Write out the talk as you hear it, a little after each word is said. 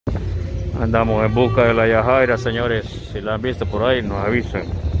Andamos en busca de la Yajaira, señores. Si la han visto por ahí, nos avisan.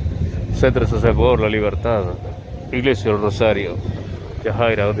 Centro de Salvador, La Libertad, Iglesia del Rosario.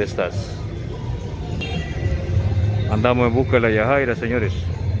 Yajaira, ¿dónde estás? Andamos en busca de la Yajaira, señores.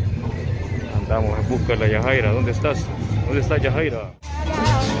 Andamos en busca de la Yajaira. ¿Dónde estás? ¿Dónde está Yajaira?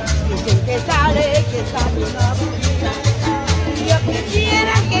 Dicen que sale una bonita. Yo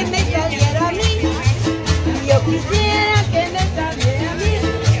quisiera que me saliera a mí. Yo quisiera que me saliera a mí.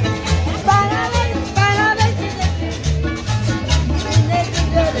 Para ver si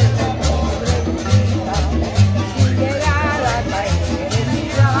llegara a caer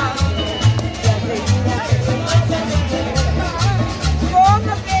herida.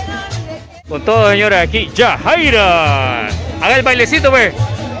 Con todo, señores, aquí Yajaira. Haga el bailecito, ve.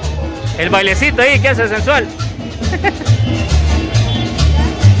 El bailecito ahí que hace sensual.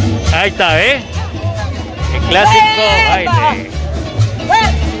 Ahí está, ¿eh? El clásico baile.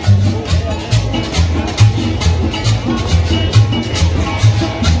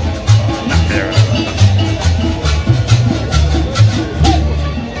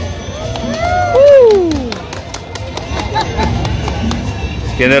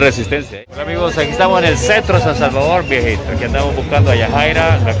 Tiene resistencia. Hola amigos, aquí estamos en el centro de San Salvador, viejito. Aquí andamos buscando a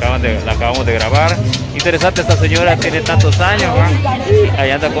Yajaira, la acabamos de grabar. Interesante, esta señora tiene tantos años, ¿no?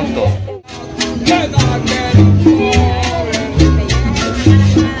 Ahí anda con todo.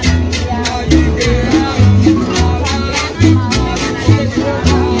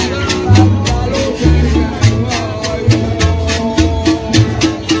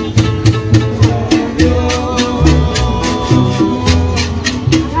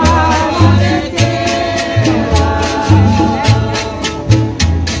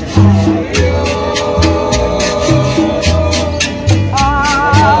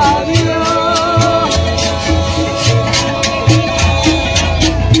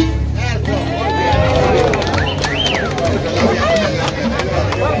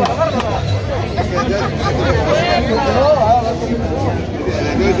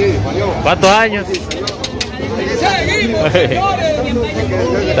 ¿Cuántos años?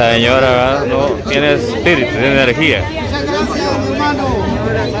 Esta señora, ¿verdad? No tiene espíritu, tiene energía.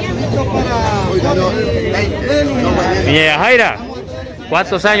 Niña Yajaira,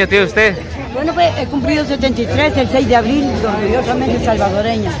 ¿cuántos años tiene usted? Bueno, pues he cumplido 73 el 6 de abril, orgullosamente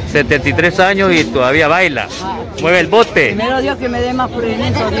salvadoreña. 73 años y todavía baila. Mueve el bote. Primero Dios que me dé más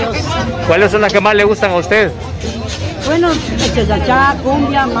proveniente, Dios. ¿Cuáles son las que más le gustan a usted? Bueno, chachachá,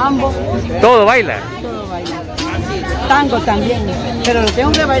 cumbia, mambo. ¿Todo baila? Todo baila. Tango también, pero lo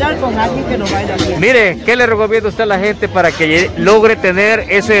tengo que bailar con alguien que lo baila bien. Mire, ¿qué le recomienda usted a la gente para que logre tener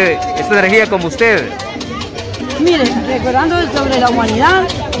esta energía como usted? Mire, recordando sobre la humanidad,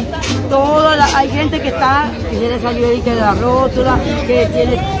 hay gente que quiere salir ahí que de la rótula, que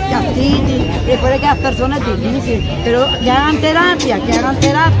tiene gastritis, después de que las personas es difícil, pero que hagan terapia,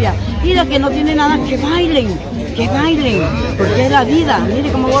 y los que no tienen nada, que bailen, porque es la vida.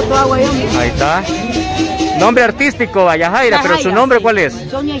 Mire cómo boto agua yo. Ahí está. Nombre artístico, Yajaira, pero su nombre, ¿cuál es?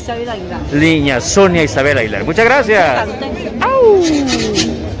 Sonia Isabel Aguilar. Niña Sonia Isabel Aguilar. Muchas gracias.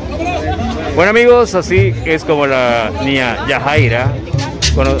 Bueno amigos, así es como la niña Yajaira.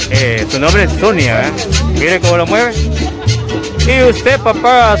 Su nombre es Sonia, ¿eh? Mire cómo lo mueve. Y usted,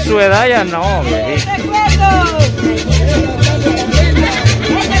 papá, a su edad ya no, viejito.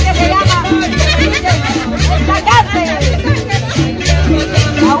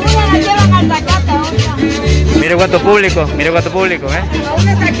 Mire cuánto público, ¿eh?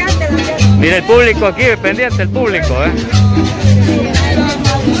 Mire el público aquí, pendiente el público, ¿eh?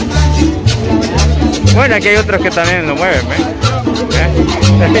 Bueno, aquí hay otros que también lo mueven, ¿eh?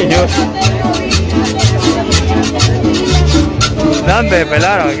 ¿Dónde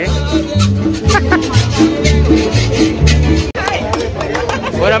pelaron aquí?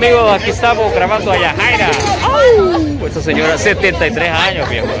 Bueno amigos, aquí estamos grabando a Yajaira. Esta señora 73 años,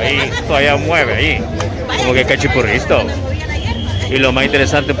 viejo, ahí todavía mueve ahí, como que cachipurristo. Y lo más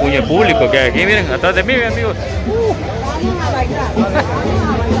interesante, puño público que hay aquí, miren, atrás de mí, amigos.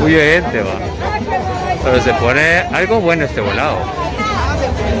 Mucha gente, va. Pero se pone algo bueno este volado.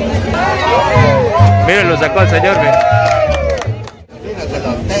 Miren, lo sacó el señor, miren.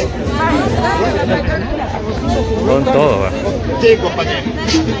 Con todo, va.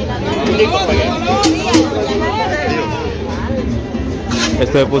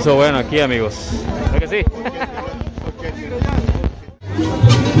 Esto se puso bueno aquí, amigos. ¿No que sí?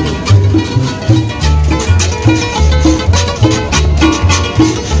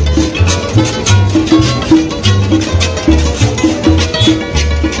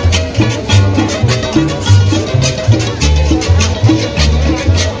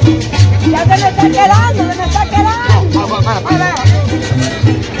 está quedando, se me está quedando.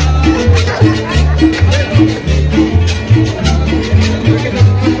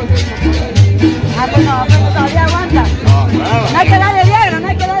 Pues todavía aguanta. No hay que darle Viagra, no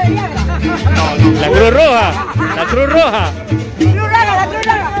hay que darle Viagra. La Cruz Roja, la Cruz Roja. Cruz Roja, la Cruz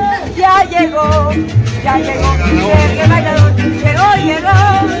Roja. Ya llegó, ya llegó. El bailador llegó.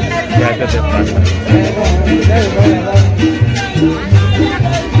 Ya te pasa.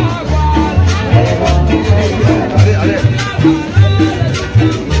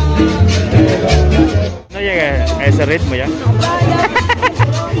 No llega a ese ritmo ya.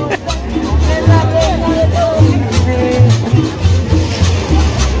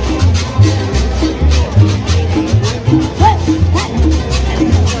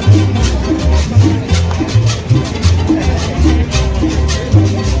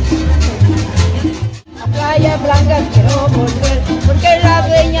 Playa Blanca quiero volver, porque es la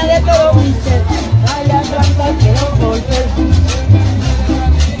dueña de todo mi ser. Playa Blanca quiero volver.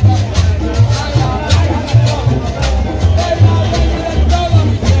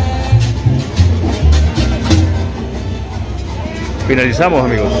 Finalizamos,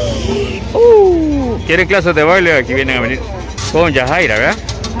 amigos. ¿Quieren clases de baile? Aquí vienen a venir con Yajaira, ¿verdad?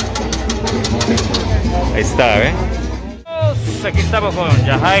 Ahí está, ¿ves? Aquí estamos con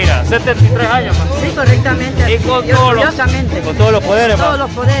Yajaira, 73 años más. Sí, correctamente. Y con todos los poderes, todos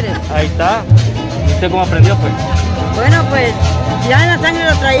los poderes. Ahí está. ¿Usted cómo aprendió, pues? Bueno, pues ya en la sangre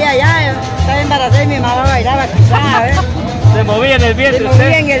lo traía, ya estaba embarazada y mi mamá bailaba quizás, ¿ves? Se movía en el vientre. Se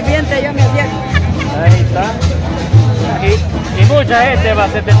movía en el vientre, yo me hacía. Ahí está. Y mucha gente va a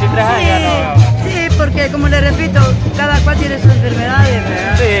 73 años, ¿no? Sí, porque como le repito, cada cual tiene sus enfermedades,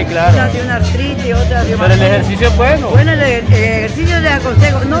 ¿verdad? Sí, claro. Una de una artritis, otra de una... Pero el ejercicio es bueno. Bueno, el ejercicio les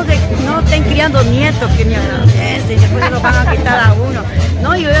aconsejo, no estén criando nietos que ni y después los van a quitar a uno.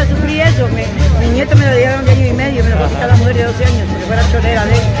 No, yo ya sufrí eso, mi nieto me lo dieron de año y medio, me lo fue a quitar la mujer de 12 años, porque fuera chorera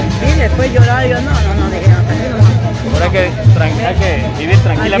de él. Y después lloraba, yo no, dije, hasta aquí nomás. Ahora hay que vivir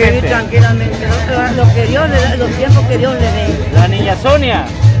tranquilamente. Hay que vivir tranquilamente, lo que Dios le da, los tiempos que Dios le dé. La niña Sonia.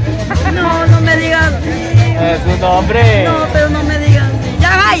 No me digan. Es su nombre. No, pero no me digan.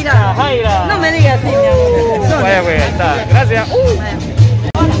 Yajaira. No me digas así, mi amor. Vaya, pues, ahí está. Gracias.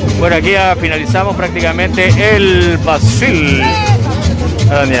 Bueno, aquí ya finalizamos prácticamente el Basil.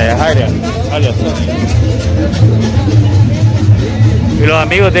 Doña Yajaira, alias Sonia. Y los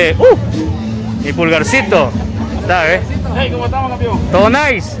amigos de mi pulgarcito. ¿Está, Hey, ¿cómo estamos, campeón? ¿Todo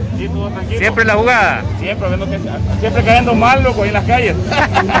nice? Sí, todo tranquilo. Siempre en la jugada. Siempre cayendo mal, loco, ahí en las calles.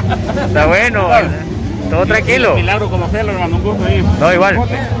 Está bueno. Todo tranquilo. Milagro conocerlo, hermano, un gusto ahí. No, igual.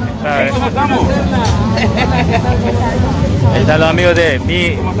 Hey, ¿cómo estamos? Ahí están los amigos de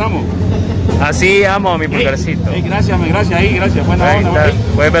mi... ¿Cómo estamos? Así amo a mi pulgarcito. Hey, gracias, gracias. Buena Ahí onda. está.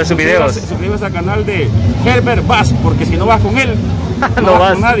 Puedes ver sus videos. Suscríbase al canal de Herbert Vas, porque si no vas con él, no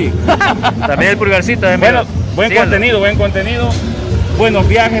vas con nadie. También el pulgarcito. Bueno, buen contenido. Buenos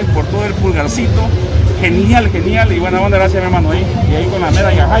viajes por todo el pulgarcito. Genial. Y buena onda, gracias, mi hermano. Y ahí con la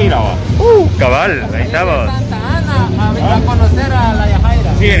mera Yajaira, va. Cabal, ahí estamos. Santa Ana, a conocer a la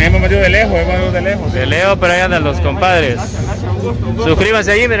Yajaira. Sí, hemos metido de lejos, De lejos, pero ahí andan los compadres. Gracias, un gusto.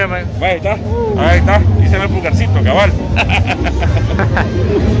 Suscríbanse allí, mi hermano. Ahí está. Y se ve el pulgarcito, cabal.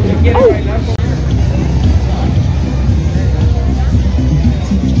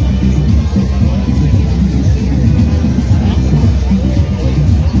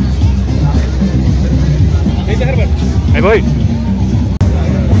 Ahí voy.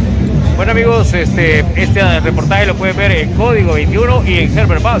 Bueno, amigos, este reportaje lo pueden ver en Código 21 y en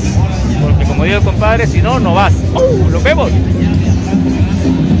Herbert Bus, porque como digo el compadre, si no, no vas. ¡Lo vemos!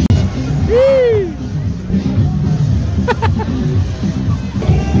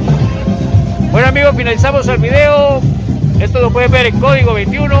 Bueno, amigos, finalizamos el video. Esto lo pueden ver en Código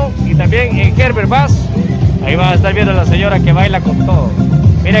 21 y también en Herbert Bus. Ahí van a estar viendo a la señora que baila con todo.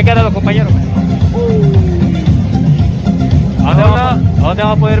 Mira aquí andan los compañeros. ¿A dónde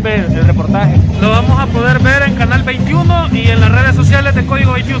vamos a poder ver el reportaje? Lo vamos a poder ver en Canal 21 y en las redes sociales de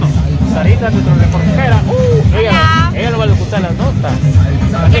Código 21. Sarita, nuestra reportera. Ella lo va a locutar las notas.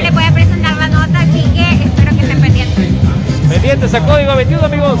 Yo le voy a presentar la nota, así que espero que estén pendientes. Pendientes a Código 21,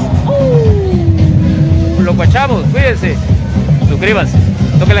 amigos. Lo guachamos, cuídense. Suscríbanse,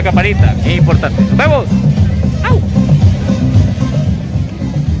 toquen la campanita, es importante. Nos vemos. ¡Au!